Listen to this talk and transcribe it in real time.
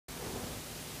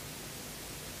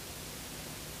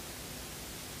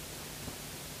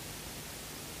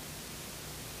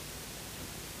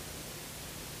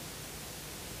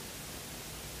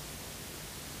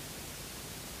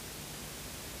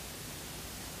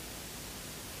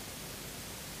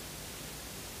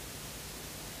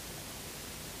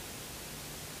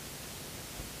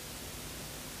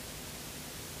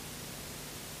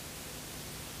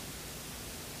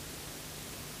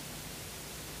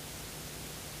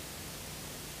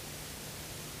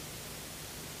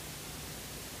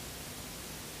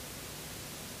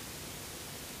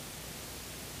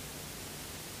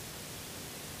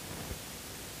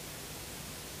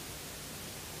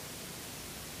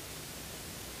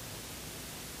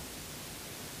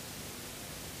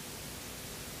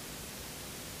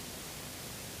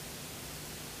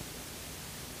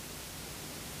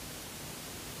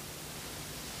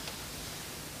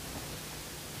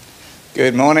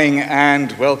Good morning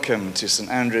and welcome to St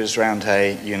Andrew's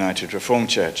Roundhay United Reformed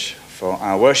Church for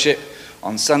our worship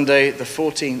on Sunday the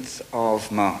 14th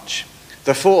of March,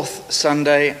 the fourth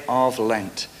Sunday of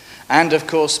Lent, and of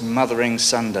course Mothering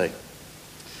Sunday.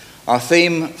 Our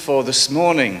theme for this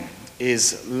morning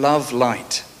is Love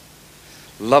Light.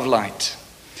 Love Light.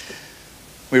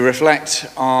 We reflect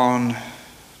on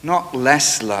not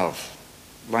less love,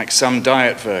 like some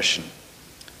diet version,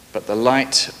 but the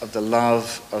light of the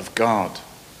love of God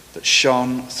that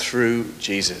shone through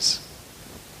Jesus.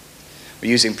 We're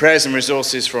using prayers and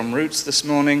resources from Roots this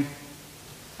morning,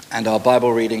 and our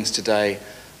Bible readings today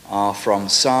are from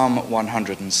Psalm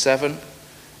 107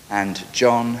 and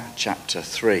John chapter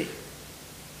 3.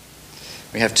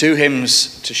 We have two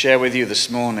hymns to share with you this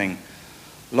morning: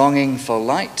 Longing for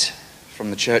Light from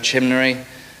the church hymnary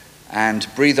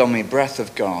and Breathe on Me, Breath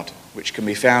of God, which can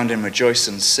be found in Rejoice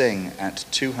and Sing at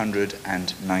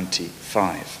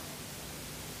 295.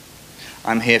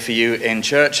 I'm here for you in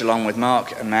church along with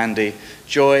Mark and Mandy,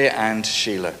 Joy and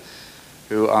Sheila,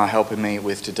 who are helping me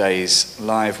with today's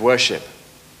live worship.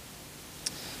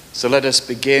 So let us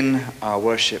begin our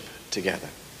worship together.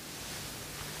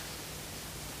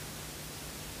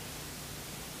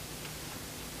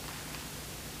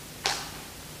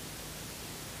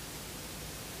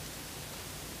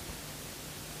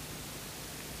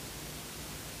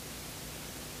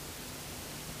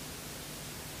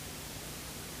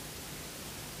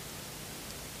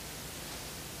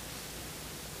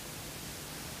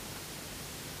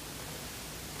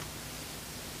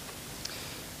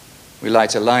 We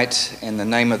light a light in the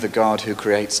name of the God who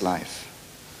creates life.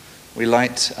 We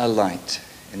light a light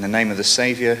in the name of the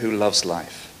Saviour who loves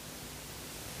life.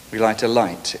 We light a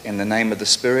light in the name of the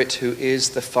Spirit who is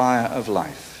the fire of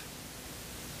life.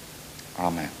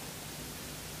 Amen.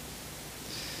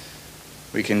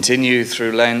 We continue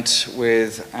through Lent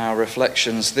with our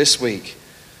reflections this week,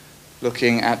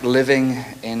 looking at living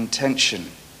in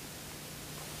tension.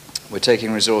 We're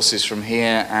taking resources from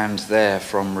here and there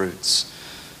from Roots,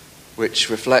 which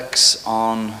reflects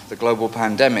on the global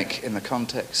pandemic in the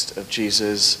context of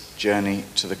Jesus' journey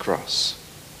to the cross.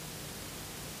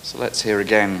 So let's hear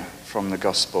again from the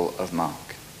Gospel of Mark.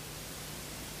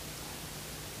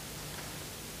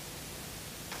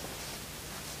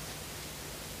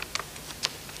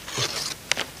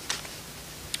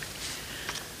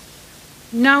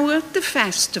 Now at the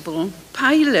festival,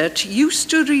 Pilate used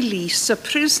to release a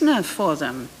prisoner for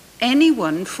them,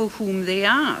 anyone for whom they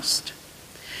asked.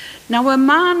 Now a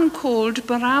man called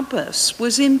Barabbas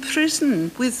was in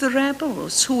prison with the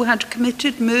rebels who had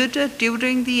committed murder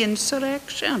during the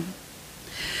insurrection.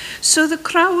 So the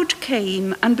crowd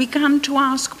came and began to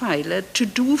ask Pilate to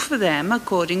do for them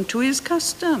according to his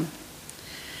custom.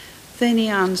 Then he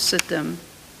answered them,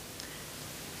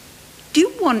 "Do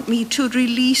you want me to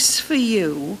release for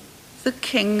you the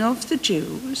King of the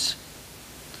Jews?"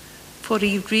 For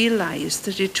he realized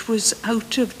that it was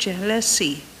out of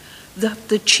jealousy that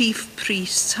the chief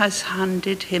priest has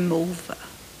handed him over.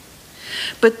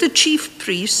 But the chief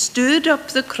priest stirred up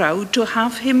the crowd to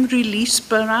have him release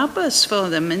Barabbas for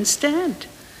them instead.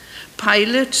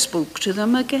 Pilate spoke to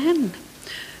them again.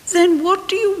 "Then what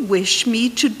do you wish me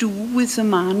to do with the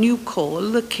man you call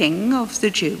the King of the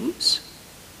Jews?"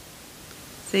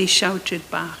 They shouted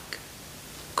back,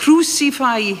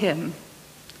 "Crucify him."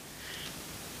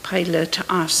 Pilate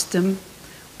asked them,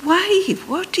 "Why,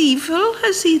 what evil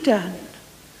has he done?"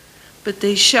 But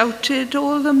they shouted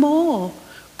all the more,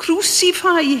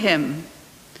 "Crucify him."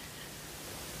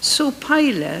 So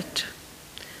Pilate,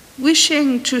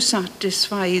 wishing to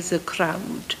satisfy the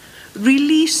crowd,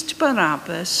 released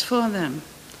Barabbas for them,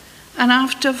 and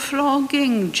after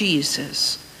flogging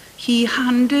Jesus, he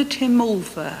handed him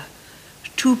over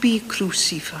to be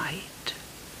crucified.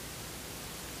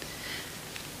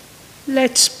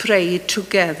 Let's pray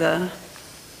together.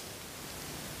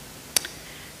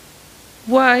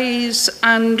 Wise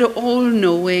and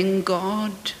all-knowing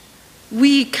God,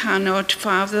 we cannot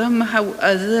fathom how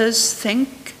others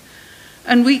think,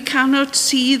 and we cannot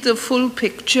see the full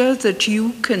picture that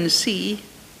you can see.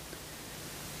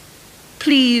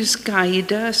 Please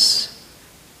guide us,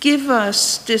 give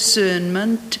us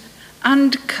discernment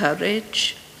and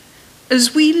courage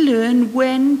as we learn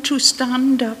when to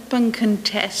stand up and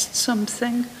contest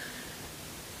something,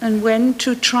 and when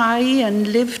to try and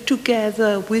live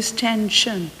together with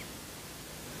tension.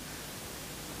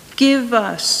 Give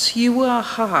us your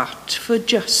heart for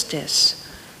justice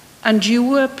and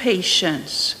your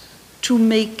patience to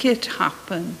make it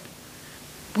happen.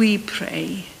 We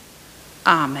pray.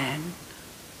 Amen.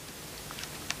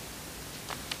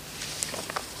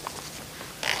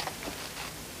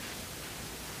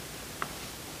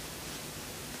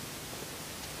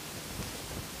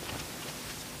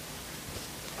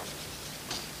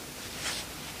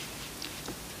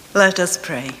 Let us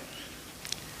pray.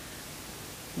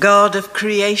 God of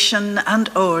creation and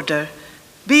order,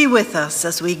 be with us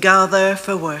as we gather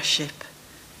for worship.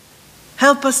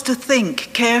 Help us to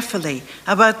think carefully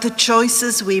about the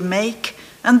choices we make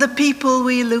and the people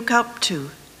we look up to.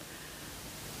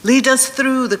 Lead us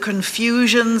through the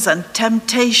confusions and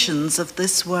temptations of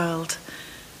this world,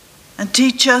 and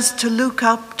teach us to look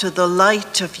up to the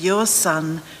light of your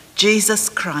Son, Jesus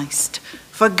Christ,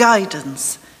 for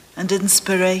guidance and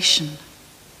inspiration.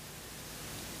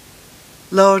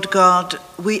 Lord God,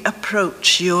 we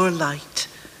approach your light,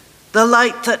 the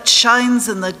light that shines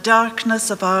in the darkness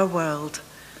of our world,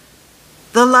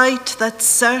 the light that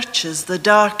searches the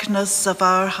darkness of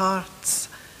our hearts,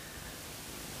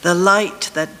 the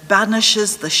light that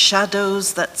banishes the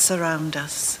shadows that surround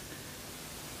us,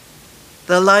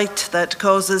 the light that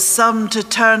causes some to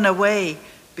turn away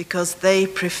because they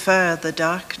prefer the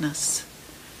darkness.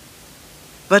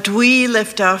 But we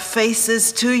lift our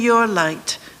faces to your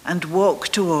light and walk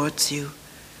towards you.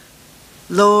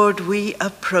 Lord, we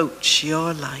approach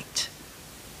your light.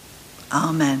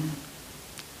 Amen.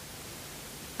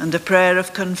 And a prayer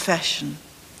of confession.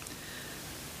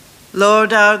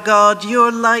 Lord our God,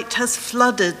 your light has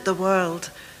flooded the world,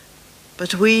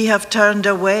 but we have turned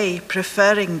away,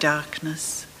 preferring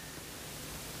darkness.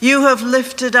 You have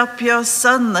lifted up your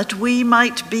Son that we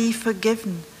might be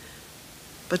forgiven,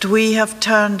 but we have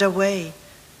turned away,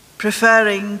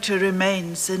 preferring to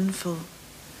remain sinful.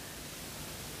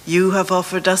 You have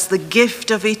offered us the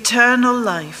gift of eternal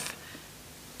life,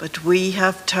 but we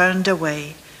have turned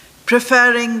away,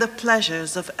 preferring the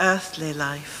pleasures of earthly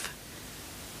life.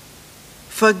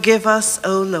 Forgive us,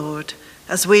 O Lord,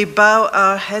 as we bow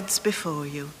our heads before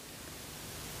you.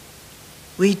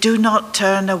 We do not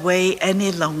turn away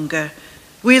any longer.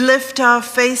 We lift our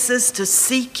faces to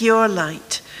seek your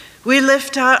light. We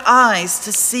lift our eyes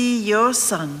to see your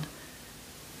Son.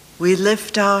 We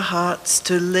lift our hearts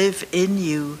to live in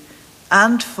you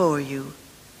and for you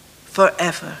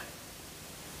forever.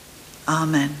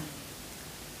 Amen.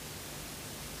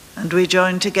 And we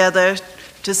join together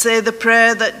to say the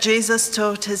prayer that Jesus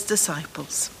taught his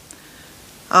disciples.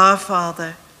 Our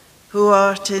Father, who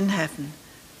art in heaven,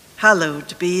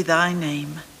 hallowed be thy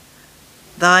name.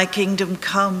 Thy kingdom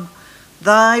come,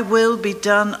 thy will be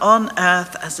done on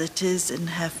earth as it is in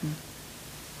heaven.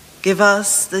 Give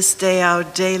us this day our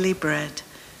daily bread,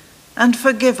 and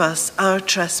forgive us our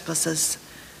trespasses,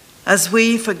 as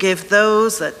we forgive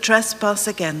those that trespass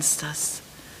against us.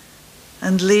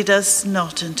 And lead us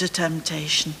not into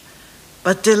temptation,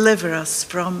 but deliver us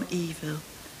from evil.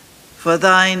 For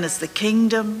thine is the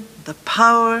kingdom, the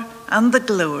power, and the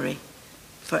glory,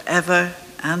 forever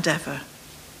and ever.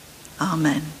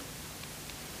 Amen.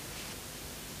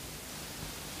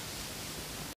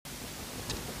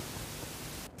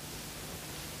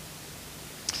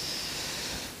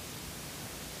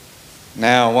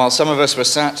 Now, while some of us were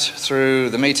sat through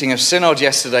the meeting of Synod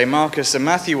yesterday, Marcus and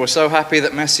Matthew were so happy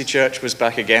that Messy Church was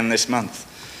back again this month.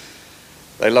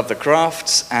 They love the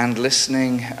crafts and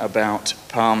listening about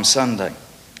Palm Sunday.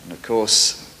 And of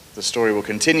course, the story will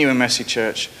continue in Messy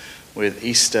Church with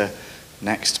Easter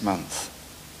next month.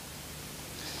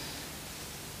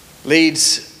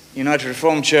 Leeds United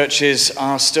Reformed churches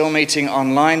are still meeting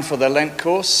online for their Lent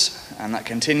course, and that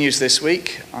continues this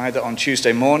week, either on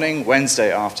Tuesday morning,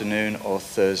 Wednesday afternoon, or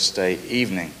Thursday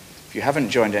evening. If you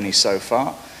haven't joined any so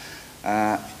far,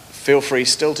 feel free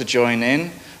still to join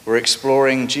in. We're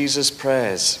exploring Jesus'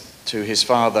 prayers to his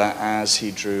Father as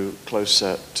he drew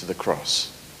closer to the cross.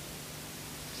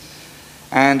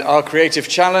 And our creative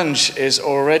challenge is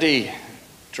already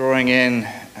drawing in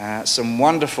some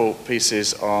wonderful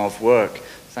pieces of work.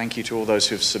 Thank you to all those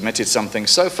who've submitted something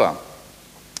so far.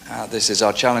 This is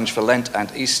our challenge for Lent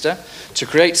and Easter, to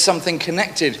create something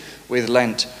connected with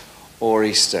Lent or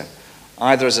Easter,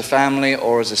 either as a family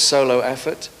or as a solo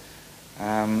effort.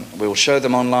 We'll show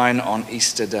them online on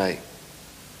Easter Day.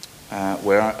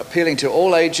 We're appealing to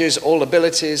all ages, all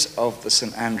abilities of the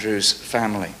St. Andrew's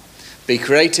family. Be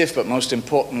creative, but most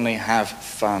importantly, have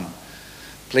fun.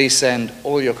 Please send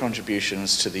all your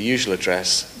contributions to the usual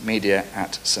address,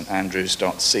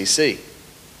 media@standrews.cc.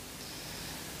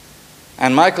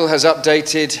 And Michael has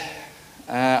updated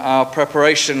our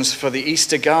preparations for the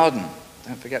Easter garden.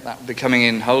 Don't forget that will be coming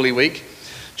in Holy Week.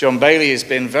 John Bailey has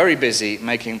been very busy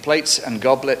making plates and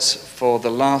goblets for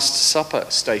the Last Supper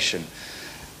station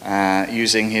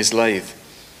using his lathe.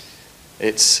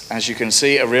 It's, as you can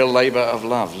see, a real labour of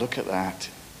love. Look at that.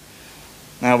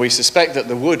 Now, we suspect that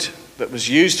the wood that was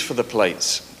used for the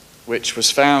plates, which was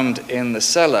found in the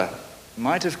cellar,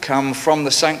 might have come from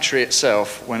the sanctuary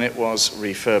itself when it was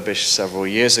refurbished several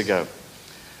years ago.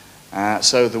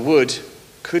 So the wood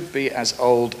could be as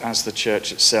old as the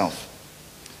church itself.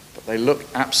 But they look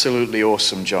absolutely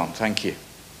awesome, John. Thank you.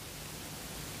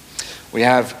 We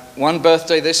have one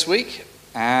birthday this week,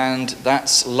 and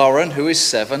that's Lauren, who is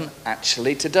 7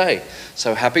 actually today.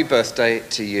 So happy birthday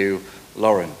to you,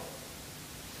 Lauren.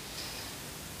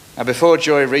 Now before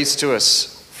Joy reads to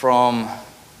us from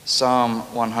Psalm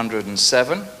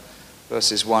 107,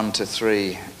 verses 1 to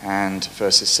 3 and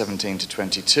verses 17 to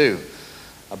 22,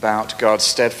 about God's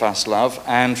steadfast love,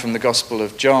 and from the Gospel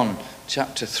of John,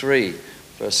 chapter 3,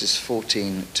 verses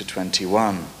 14 to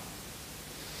 21.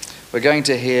 We're going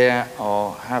to hear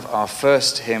or have our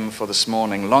first hymn for this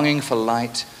morning, Longing for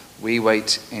Light, We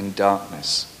Wait in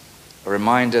Darkness. A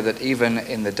reminder that even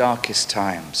in the darkest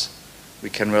times, we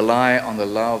can rely on the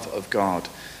love of God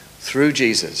through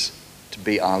Jesus to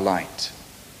be our light.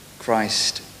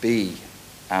 Christ be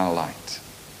our light.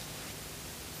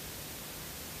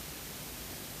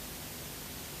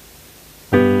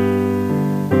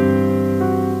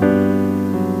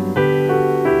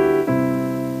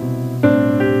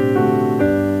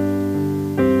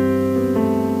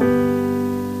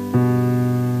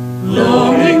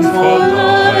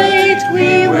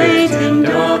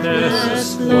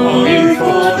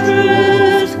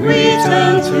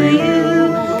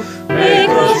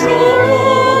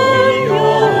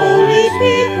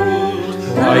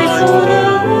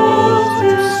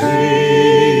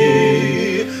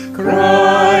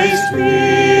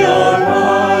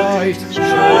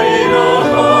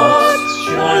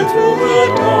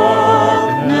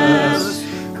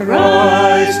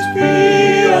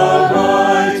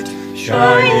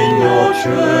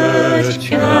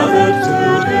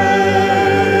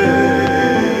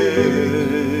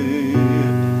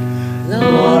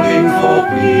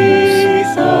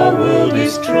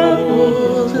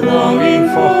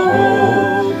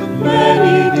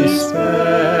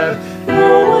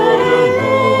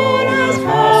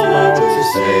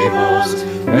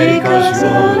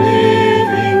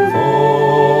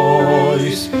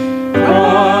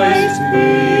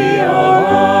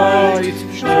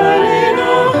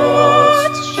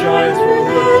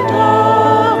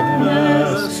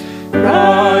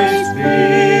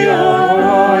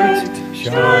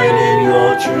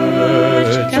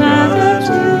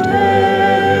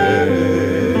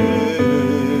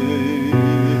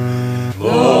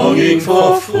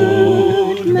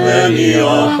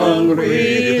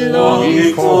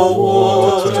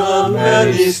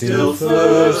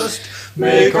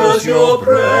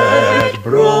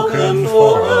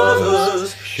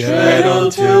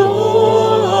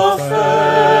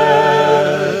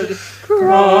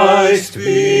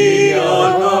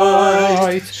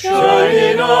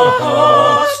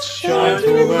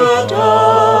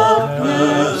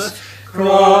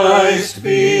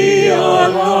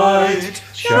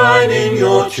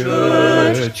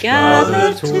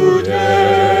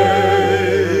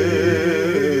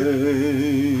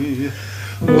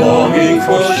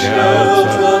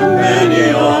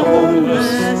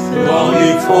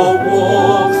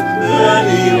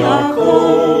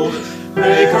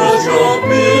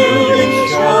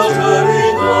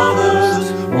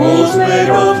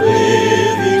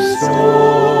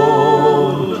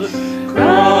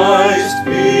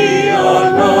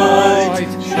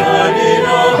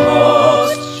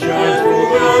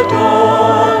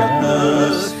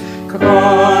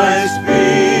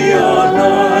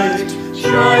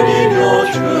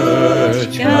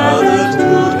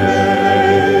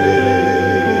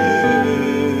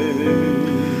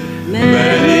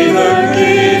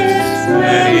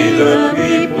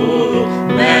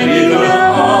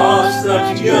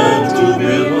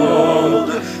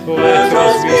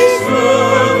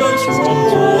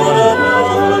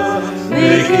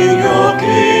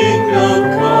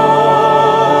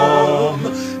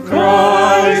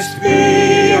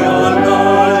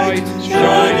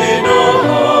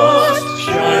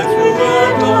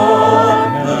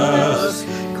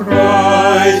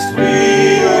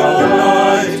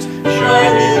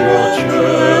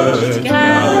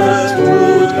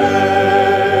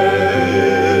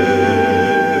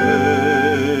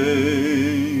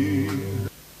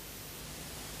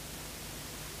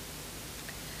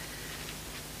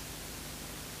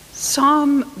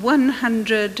 Psalm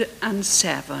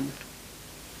 107.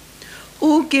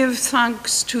 O give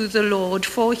thanks to the Lord,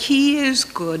 for he is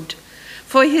good,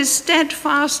 for his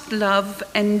steadfast love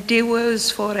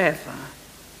endures forever.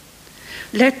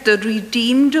 Let the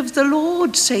redeemed of the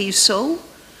Lord say so,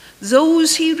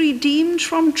 those he redeemed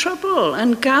from trouble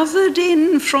and gathered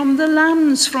in from the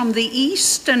lands, from the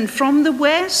east and from the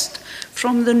west,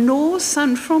 from the north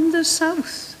and from the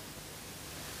south.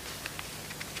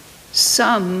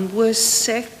 Some were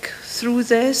sick through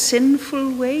their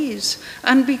sinful ways,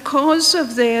 and because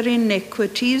of their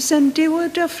iniquities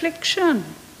endured affliction.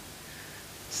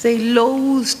 They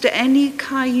loathed any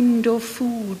kind of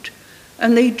food,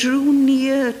 and they drew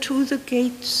near to the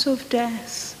gates of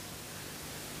death.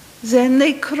 Then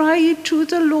they cried to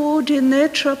the Lord in their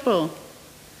trouble,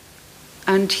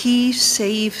 and he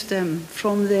saved them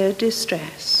from their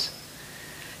distress.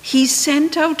 He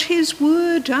sent out his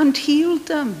word and healed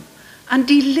them, and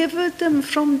delivered them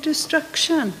from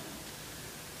destruction.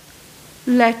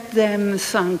 Let them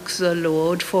thank the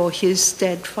Lord for his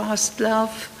steadfast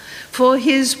love, for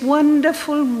his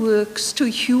wonderful works to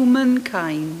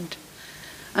humankind,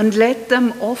 and let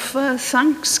them offer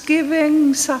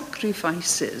thanksgiving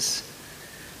sacrifices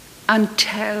and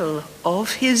tell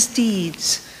of his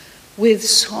deeds with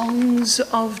songs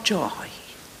of joy.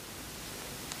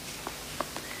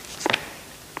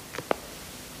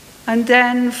 And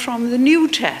then from the New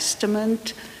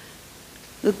Testament,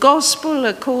 the Gospel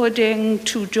according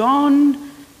to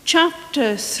John,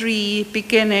 chapter 3,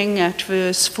 beginning at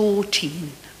verse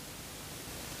 14.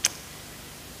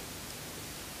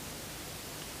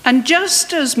 And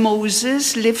just as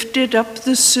Moses lifted up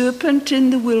the serpent in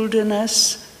the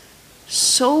wilderness,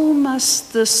 so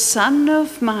must the Son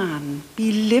of Man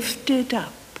be lifted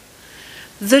up,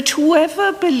 that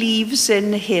whoever believes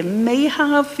in him may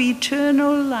have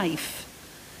eternal life.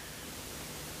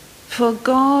 For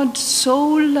God so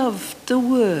loved the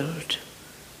world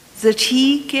that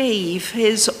he gave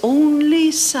his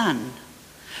only Son,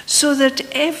 so that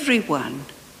everyone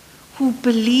who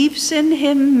believes in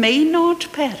him may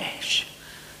not perish,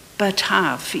 but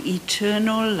have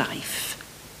eternal life.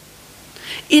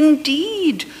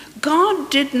 Indeed, God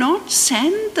did not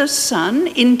send the Son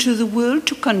into the world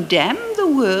to condemn the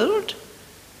world,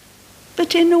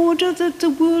 but in order that the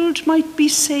world might be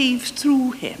saved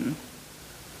through him.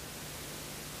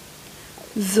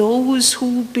 Those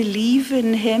who believe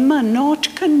in him are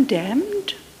not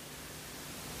condemned,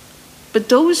 but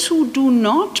those who do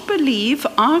not believe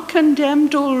are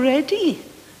condemned already,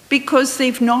 because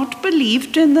they've not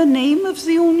believed in the name of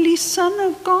the only Son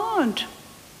of God.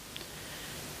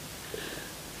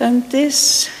 And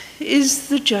this is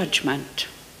the judgment,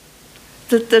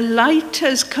 that the light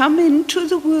has come into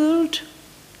the world,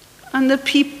 and the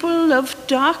people of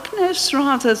darkness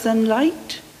rather than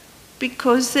light,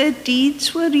 because their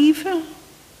deeds were evil.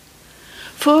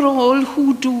 For all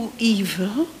who do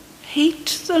evil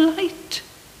hate the light,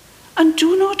 and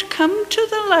do not come to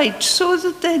the light, so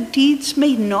that their deeds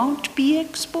may not be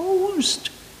exposed.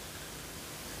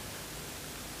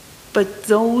 But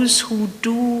those who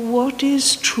do what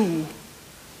is true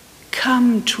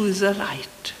come to the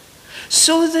light,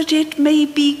 so that it may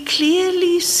be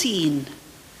clearly seen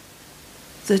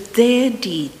that their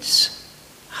deeds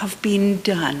have been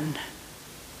done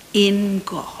in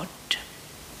God.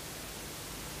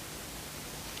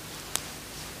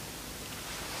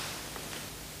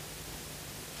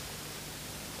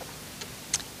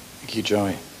 Thank you,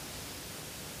 Joy.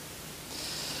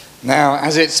 Now,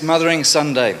 as it's Mothering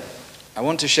Sunday, I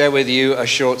want to share with you a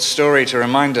short story to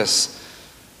remind us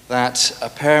that a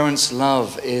parent's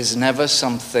love is never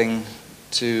something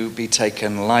to be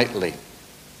taken lightly.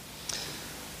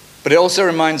 But it also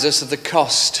reminds us of the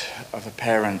cost of a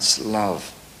parent's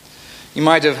love. You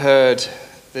might have heard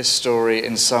this story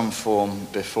in some form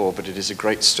before, but it is a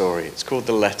great story. It's called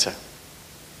The Letter.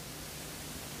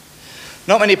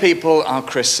 Not many people are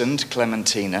christened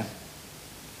Clementina.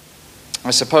 I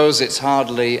suppose it's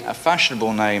hardly a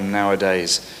fashionable name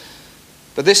nowadays,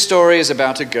 but this story is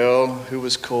about a girl who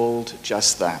was called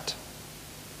just that.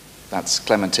 That's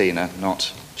Clementina,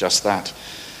 not just that.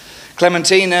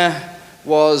 Clementina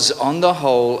was, on the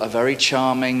whole, a very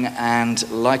charming and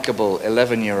likable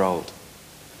 11-year-old.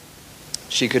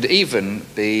 She could even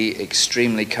be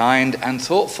extremely kind and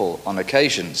thoughtful on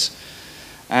occasions,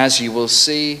 as you will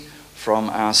see from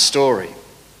our story.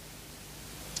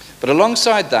 But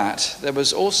alongside that, there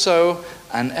was also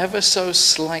an ever so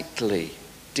slightly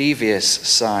devious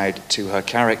side to her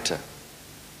character.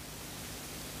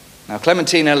 Now,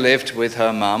 Clementina lived with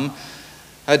her mum,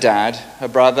 her dad, her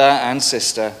brother and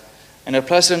sister in a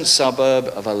pleasant suburb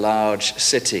of a large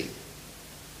city.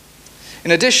 In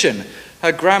addition,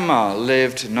 her grandma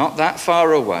lived not that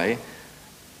far away,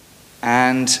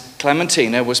 and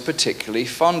Clementina was particularly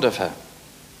fond of her.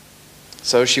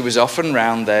 So she was often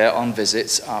round there on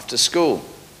visits after school.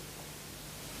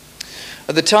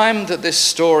 At the time that this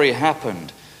story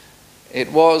happened,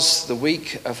 it was the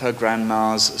week of her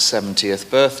grandma's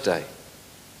 70th birthday.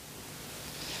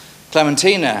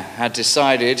 Clementina had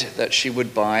decided that she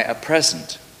would buy a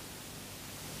present.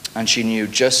 and she knew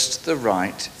just the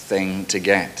right thing to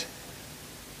get.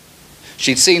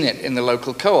 She'd seen it in the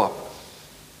local co-op.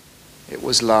 It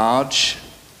was large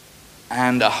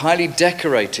and a highly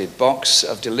decorated box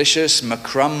of delicious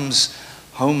McCrumb's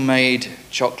homemade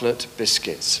chocolate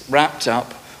biscuits, wrapped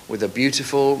up with a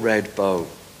beautiful red bow.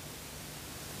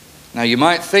 Now, you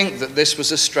might think that this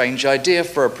was a strange idea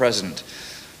for a present,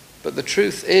 but the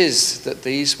truth is that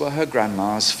these were her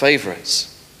grandma's favourites.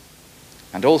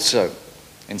 And also,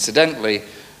 incidentally,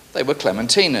 they were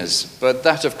Clementina's, but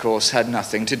that, of course, had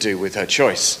nothing to do with her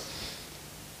choice.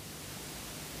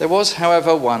 There was,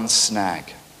 however, one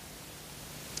snag.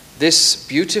 This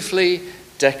beautifully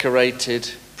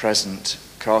decorated present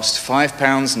cost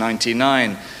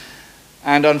 £5.99,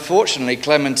 and unfortunately,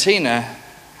 Clementina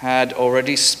had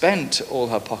already spent all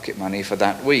her pocket money for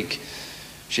that week.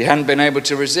 She hadn't been able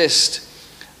to resist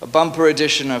a bumper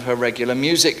edition of her regular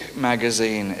music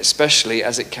magazine, especially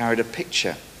as it carried a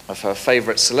picture of her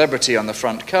favourite celebrity on the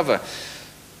front cover.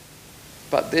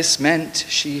 But this meant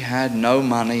she had no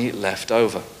money left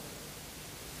over.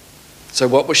 So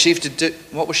what was she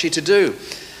to do?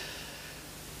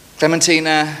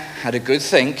 Clementina had a good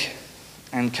think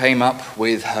and came up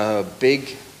with her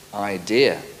big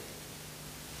idea.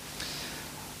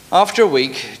 After a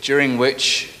week during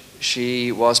which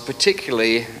she was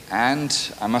particularly,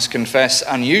 and I must confess,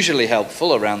 unusually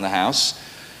helpful around the house,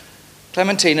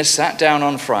 Clementina sat down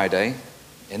on Friday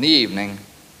in the evening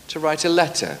to write a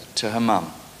letter to her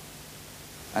mum.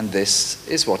 And this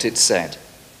is what it said.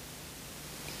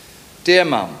 Dear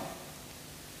Mum,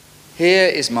 here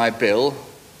is my bill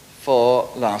for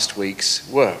last week's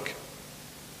work.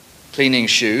 Cleaning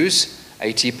shoes,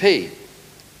 80p.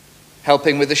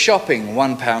 Helping with the shopping,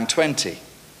 £1.20.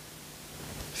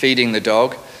 Feeding the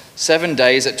dog, 7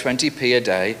 days at 20p a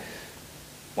day,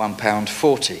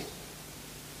 £1.40.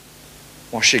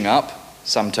 Washing up,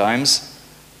 sometimes,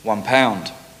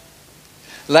 £1.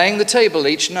 Laying the table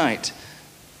each night,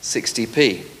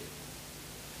 60p.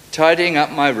 Tidying up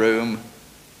my room,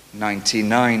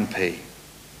 99p.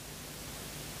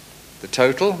 The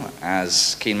total,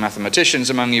 as keen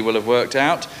mathematicians among you will have worked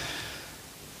out,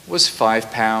 was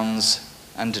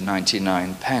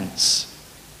 £5.99.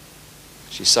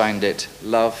 She signed it,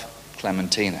 Love,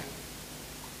 Clementina.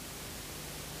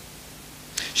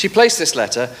 She placed this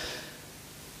letter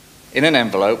in an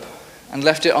envelope and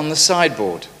left it on the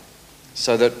sideboard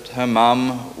so that her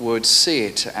mum would see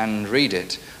it and read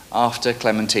it after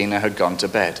Clementina had gone to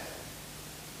bed.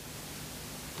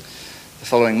 The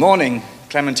following morning,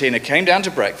 Clementina came down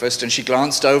to breakfast and she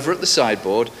glanced over at the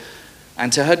sideboard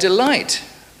and to her delight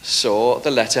saw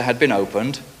the letter had been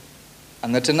opened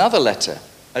and that another letter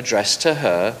addressed to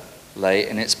her lay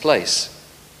in its place.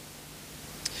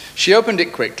 She opened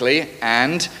it quickly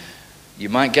and, you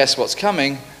might guess what's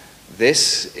coming,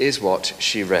 this is what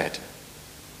she read.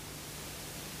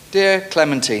 Dear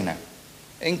Clementina,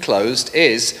 enclosed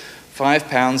is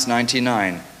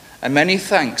 £5.99, and many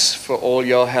thanks for all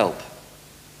your help.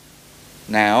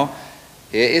 Now,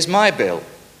 here is my bill.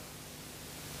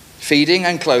 Feeding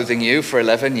and clothing you for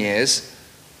 11 years,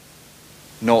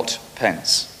 0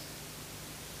 pence.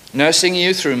 Nursing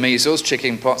you through measles,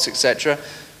 chicken pox, etc.,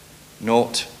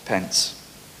 0 pence.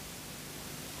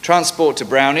 Transport to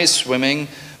brownies, swimming,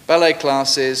 ballet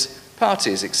classes,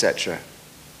 parties, etc.,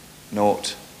 0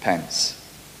 pence.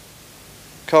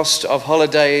 Cost of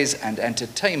holidays and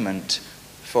entertainment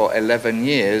for 11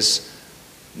 years,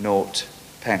 0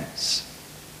 pence.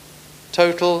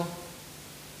 Total,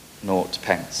 0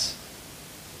 pence.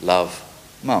 Love,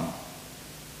 Mum.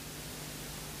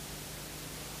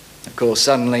 Of course,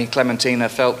 suddenly Clementina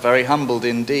felt very humbled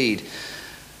indeed.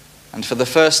 And for the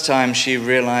first time, she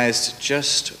realized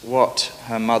just what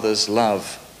her mother's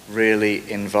love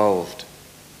really involved.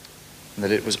 And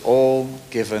that it was all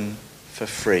given for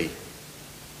free.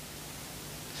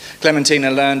 Clementina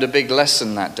learned a big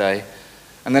lesson that day.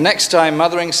 And the next time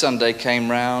Mothering Sunday came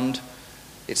round,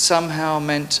 it somehow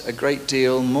meant a great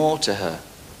deal more to her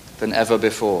than ever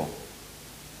before,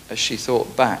 as she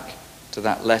thought back to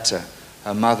that letter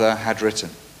her mother had written.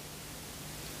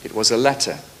 It was a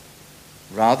letter,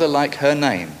 rather like her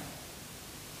name,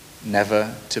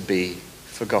 never to be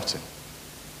forgotten.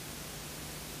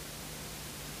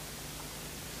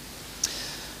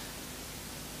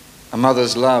 A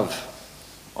mother's love,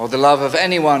 or the love of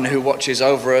anyone who watches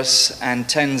over us and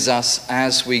tends us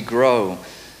as we grow,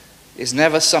 is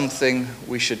never something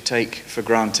we should take for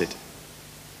granted.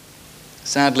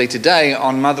 Sadly, today,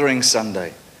 on Mothering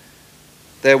Sunday,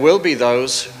 there will be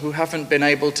those who haven't been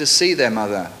able to see their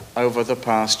mother over the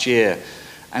past year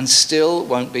and still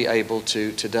won't be able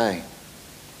to today.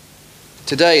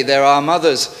 Today, there are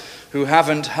mothers who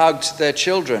haven't hugged their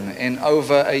children in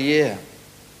over a year.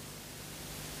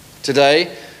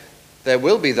 Today, there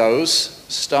will be those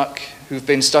who've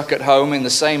been stuck at home in the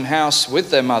same house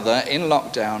with their mother in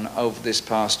lockdown over this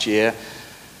past year,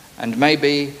 and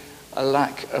maybe a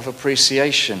lack of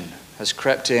appreciation has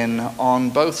crept in on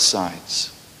both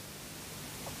sides.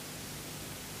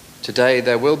 Today,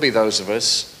 there will be those of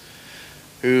us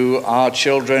who are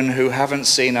children who haven't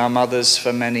seen our mothers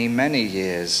for many, many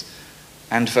years,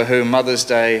 and for whom Mother's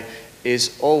Day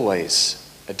is always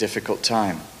a difficult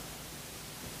time.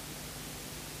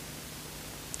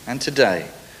 And today,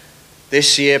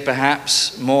 this year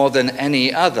perhaps more than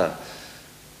any other,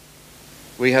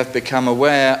 we have become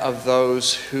aware of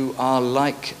those who are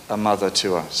like a mother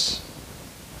to us,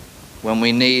 when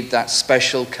we need that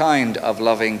special kind of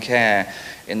loving care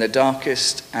in the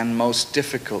darkest and most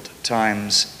difficult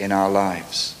times in our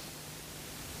lives.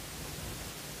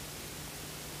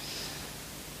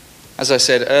 As I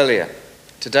said earlier,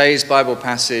 today's Bible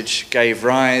passage gave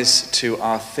rise to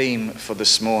our theme for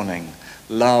this morning,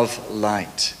 Love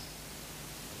Light.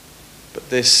 But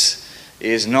this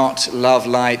is not love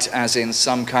light as in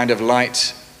some kind of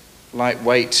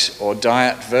lightweight or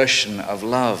diet version of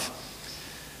love.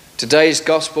 Today's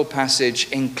gospel passage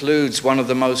includes one of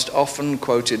the most often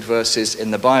quoted verses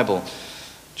in the Bible,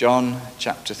 John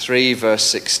chapter 3, verse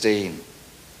 16.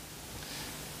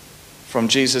 From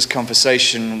Jesus'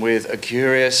 conversation with a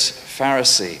curious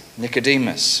Pharisee,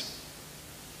 Nicodemus.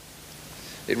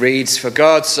 It reads, "For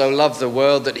God so loved the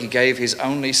world that he gave his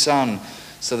only Son,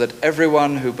 so that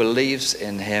everyone who believes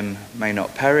in him may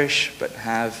not perish, but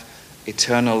have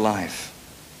eternal life."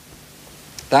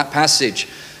 That passage,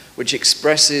 which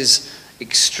expresses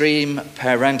extreme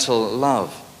parental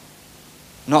love,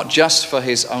 not just for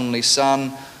his only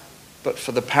Son, but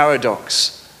for the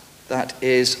paradox that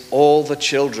is all the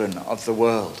children of the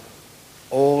world,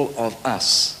 all of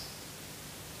us.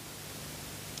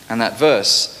 And that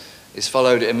verse is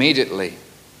followed immediately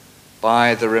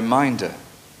by the reminder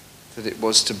that it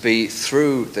was to be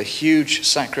through the huge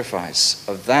sacrifice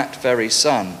of that very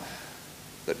Son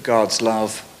that God's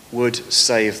love would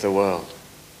save the world.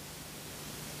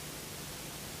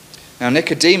 Now,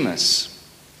 Nicodemus,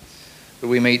 who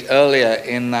we meet earlier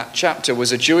in that chapter,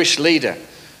 was a Jewish leader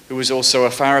who was also a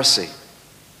Pharisee.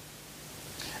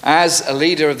 As a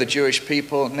leader of the Jewish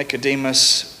people,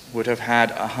 Nicodemus would have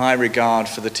had a high regard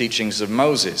for the teachings of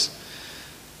Moses,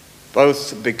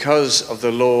 both because of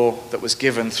the law that was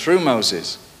given through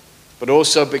Moses, but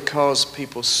also because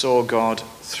people saw God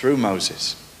through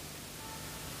Moses.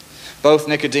 Both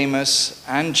Nicodemus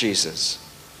and Jesus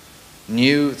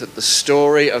knew that the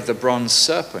story of the bronze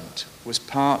serpent was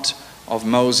part of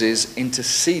Moses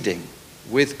interceding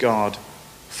with God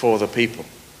for the people.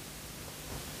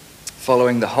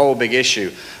 Following the whole big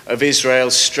issue of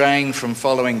Israel straying from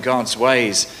following God's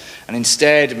ways and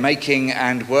instead making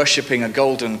and worshipping a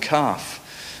golden calf,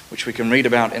 which we can read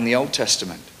about in the Old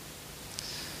Testament.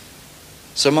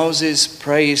 So Moses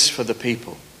prays for the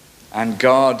people, and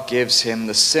God gives him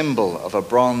the symbol of a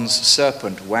bronze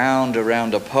serpent wound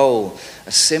around a pole,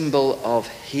 a symbol of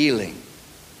healing,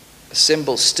 a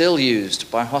symbol still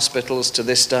used by hospitals to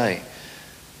this day.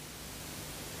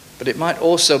 But it might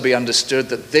also be understood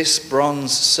that this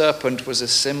bronze serpent was a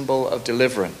symbol of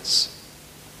deliverance,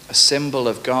 a symbol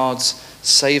of God's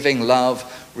saving love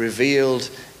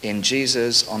revealed in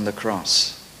Jesus on the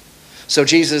cross. So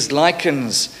Jesus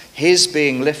likens his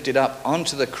being lifted up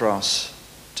onto the cross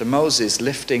to Moses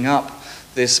lifting up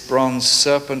this bronze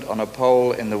serpent on a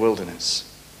pole in the wilderness.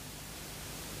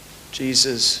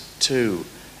 Jesus too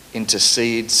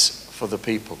intercedes for the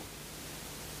people,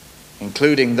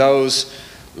 including those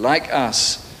like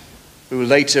us who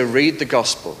later read the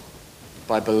gospel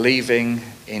by believing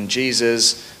in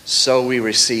Jesus, so we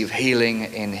receive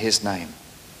healing in his name.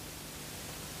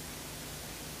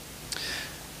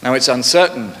 Now, it's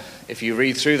uncertain, if you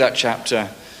read through that chapter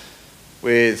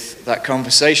with that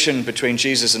conversation between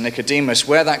Jesus and Nicodemus,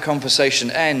 where that conversation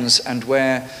ends and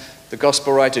where the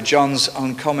gospel writer John's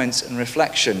own comments and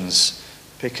reflections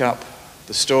pick up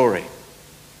the story.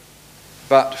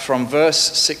 But from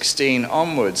verse 16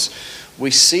 onwards,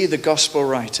 we see the gospel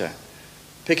writer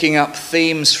picking up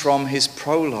themes from his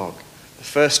prologue, the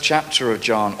first chapter of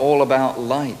John, all about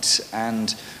light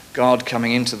and God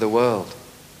coming into the world.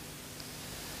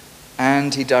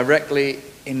 And he directly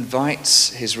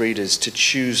invites his readers to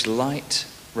choose light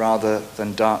rather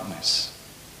than darkness.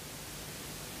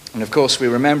 And of course, we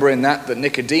remember in that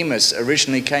Nicodemus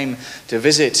originally came to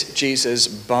visit Jesus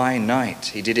by night.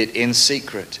 He did it in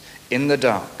secret, in the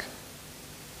dark.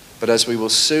 But as we will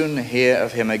soon hear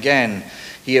of him again,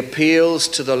 he appeals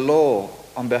to the law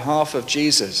on behalf of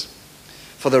Jesus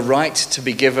for the right to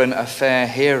be given a fair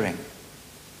hearing.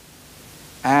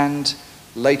 And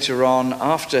later on,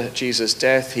 after Jesus'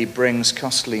 death, he brings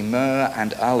costly myrrh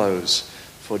and aloes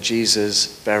for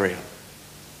Jesus' burial.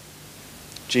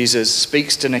 Jesus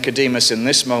speaks to Nicodemus in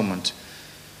this moment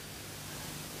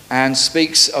and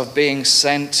speaks of being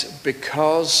sent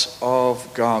because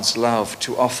of God's love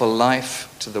to offer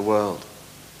life to the world.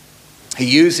 He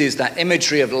uses that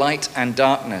imagery of light and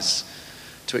darkness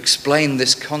to explain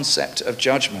this concept of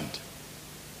judgment.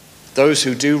 Those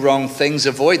who do wrong things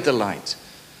avoid the light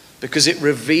because it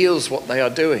reveals what they are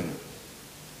doing.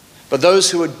 But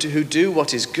those who do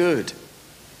what is good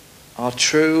are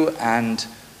true and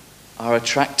are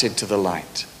attracted to the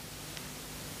light.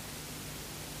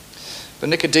 But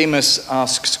Nicodemus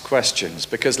asks questions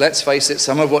because, let's face it,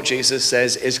 some of what Jesus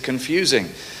says is confusing.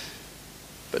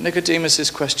 But Nicodemus's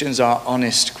questions are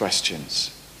honest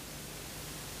questions.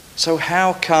 So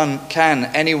how can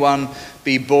anyone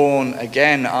be born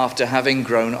again after having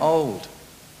grown old?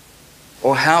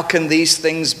 Or how can these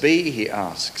things be, he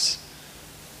asks.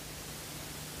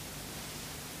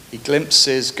 He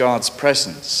glimpses God's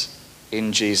presence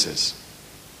in Jesus.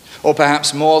 Or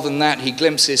perhaps more than that, he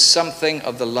glimpses something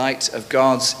of the light of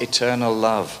God's eternal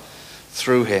love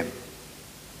through him.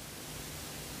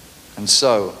 And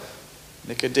so,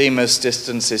 Nicodemus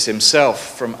distances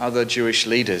himself from other Jewish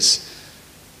leaders,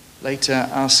 later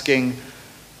asking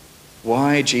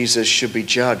why Jesus should be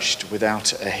judged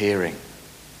without a hearing.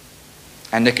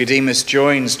 And Nicodemus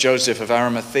joins Joseph of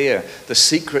Arimathea, the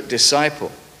secret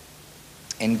disciple,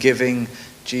 in giving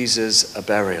Jesus a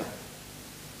burial.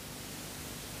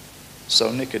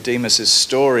 So Nicodemus'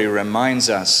 story reminds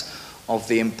us of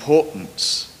the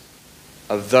importance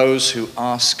of those who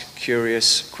ask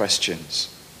curious questions,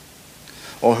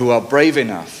 or who are brave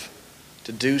enough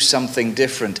to do something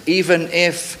different, even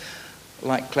if,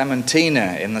 like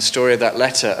Clementina in the story of that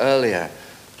letter earlier,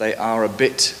 they are a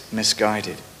bit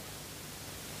misguided.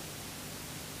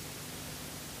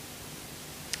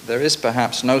 There is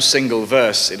perhaps no single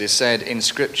verse, it is said, in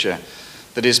Scripture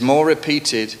that is more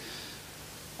repeated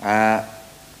than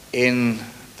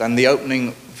the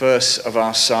opening verse of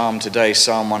our psalm today,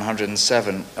 Psalm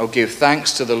 107. Oh, give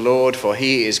thanks to the Lord, for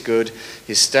he is good.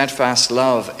 His steadfast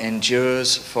love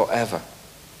endures forever.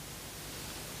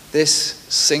 This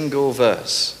single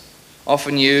verse,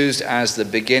 often used as the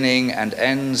beginning and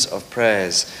ends of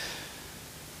prayers,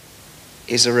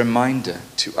 is a reminder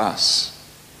to us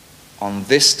on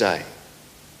this day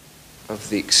of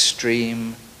the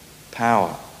extreme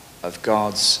power of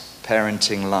God's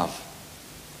parenting love.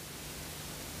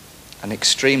 An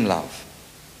extreme love,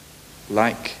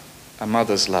 like a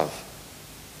mother's love,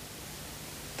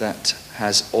 that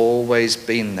has always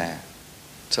been there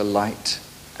to light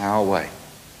our way.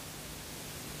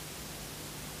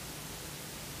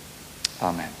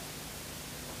 Amen.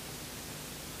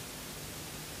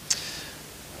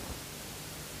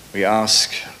 We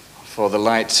ask for the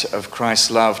light of Christ's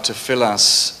love to fill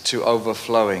us to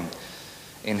overflowing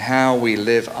in how we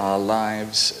live our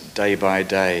lives day by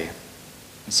day.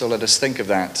 And so let us think of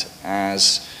that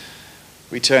as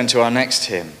we turn to our next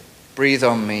hymn, Breathe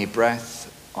on Me,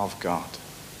 Breath of God.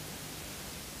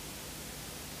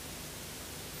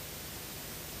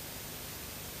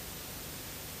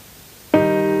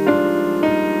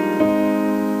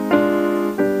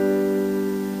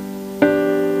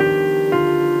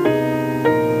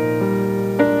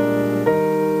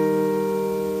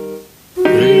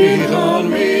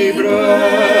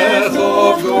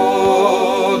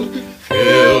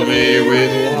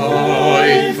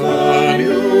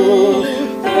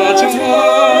 That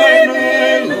I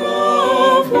may love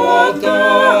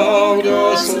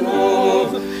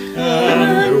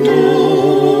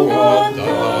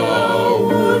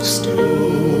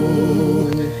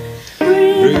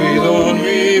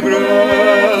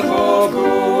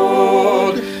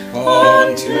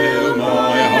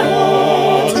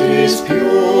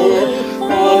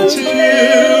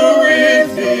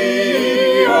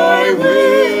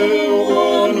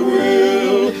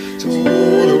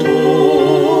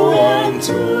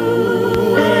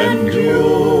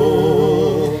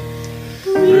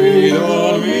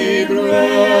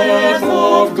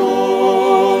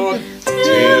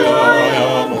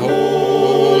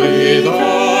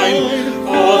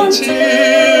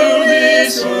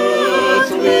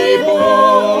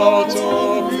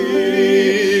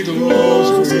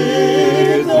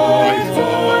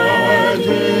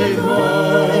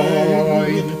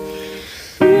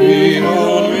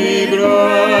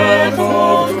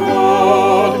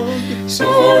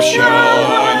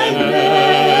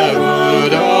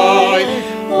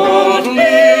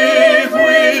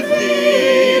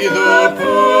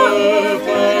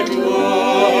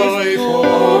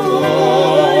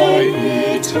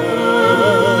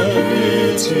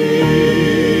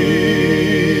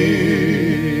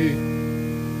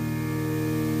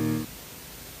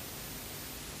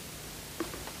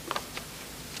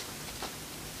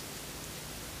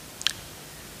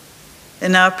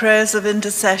In our prayers of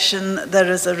intercession,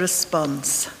 there is a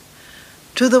response.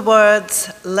 To the words,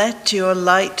 "Let your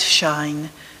light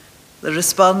shine," the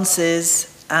response is,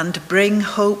 "And bring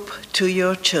hope to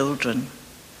your children."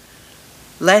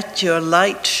 Let your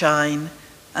light shine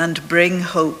and bring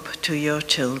hope to your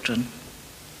children.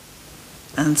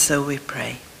 And so we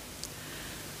pray.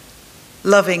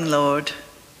 Loving Lord,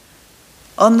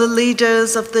 on the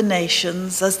leaders of the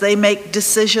nations as they make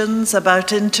decisions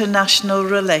about international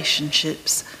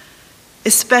relationships,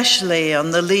 especially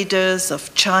on the leaders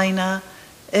of China,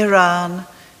 Iran,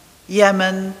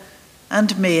 Yemen,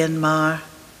 and Myanmar,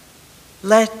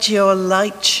 let your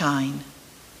light shine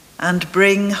and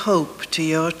bring hope to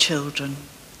your children.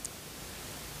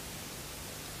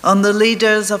 On the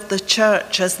leaders of the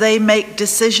church as they make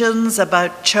decisions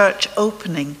about church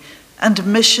opening and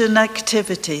mission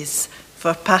activities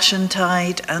for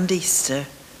Passiontide and Easter,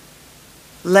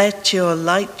 let your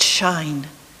light shine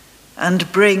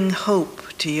and bring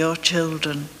hope to your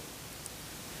children.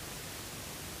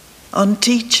 On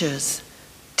teachers,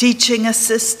 teaching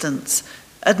assistants,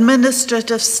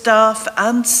 administrative staff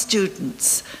and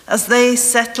students as they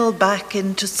settle back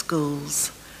into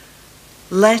schools,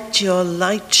 let your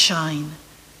light shine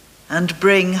and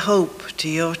bring hope to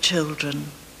your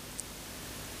children.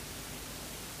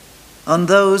 On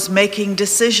those making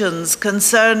decisions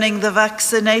concerning the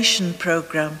vaccination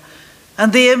program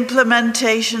and the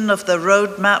implementation of the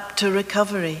roadmap to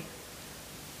recovery,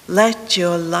 let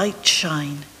your light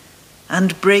shine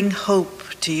and bring hope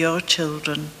to your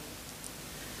children.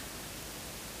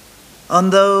 On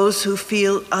those who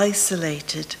feel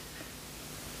isolated,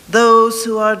 those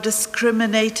who are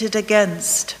discriminated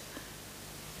against,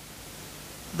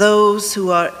 those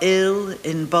who are ill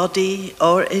in body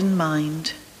or in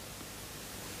mind,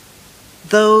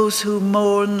 those who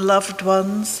mourn loved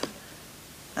ones,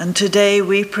 and today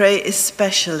we pray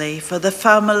especially for the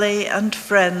family and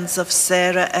friends of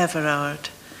Sarah Everard,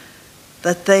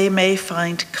 that they may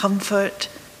find comfort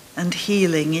and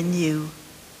healing in you.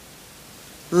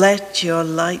 Let your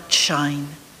light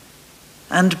shine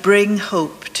and bring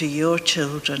hope to your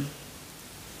children.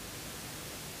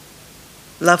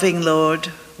 Loving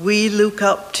Lord, we look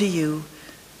up to you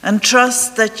and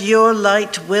trust that your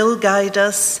light will guide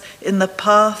us in the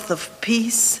path of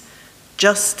peace,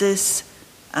 justice,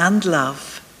 and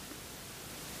love.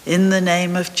 In the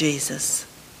name of Jesus.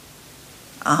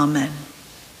 Amen.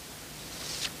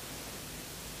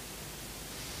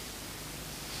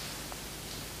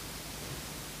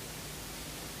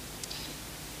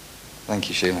 Thank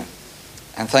you, Sheila.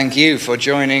 And thank you for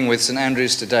joining with St.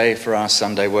 Andrews today for our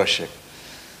Sunday worship.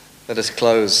 Let us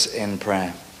close in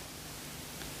prayer.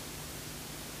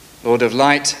 Lord of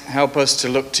light, help us to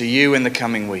look to you in the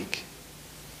coming week.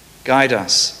 Guide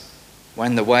us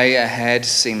when the way ahead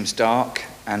seems dark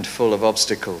and full of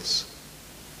obstacles.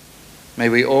 May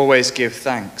we always give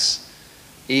thanks,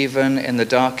 even in the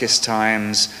darkest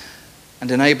times,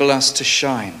 and enable us to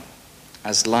shine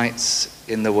as lights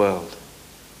in the world.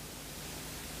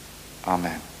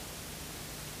 Amen.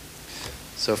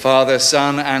 So Father,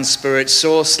 Son, and Spirit,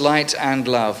 source, light, and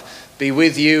love, be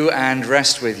with you and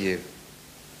rest with you,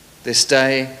 this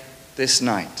day, this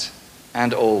night,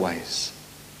 and always.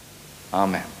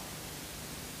 Amen.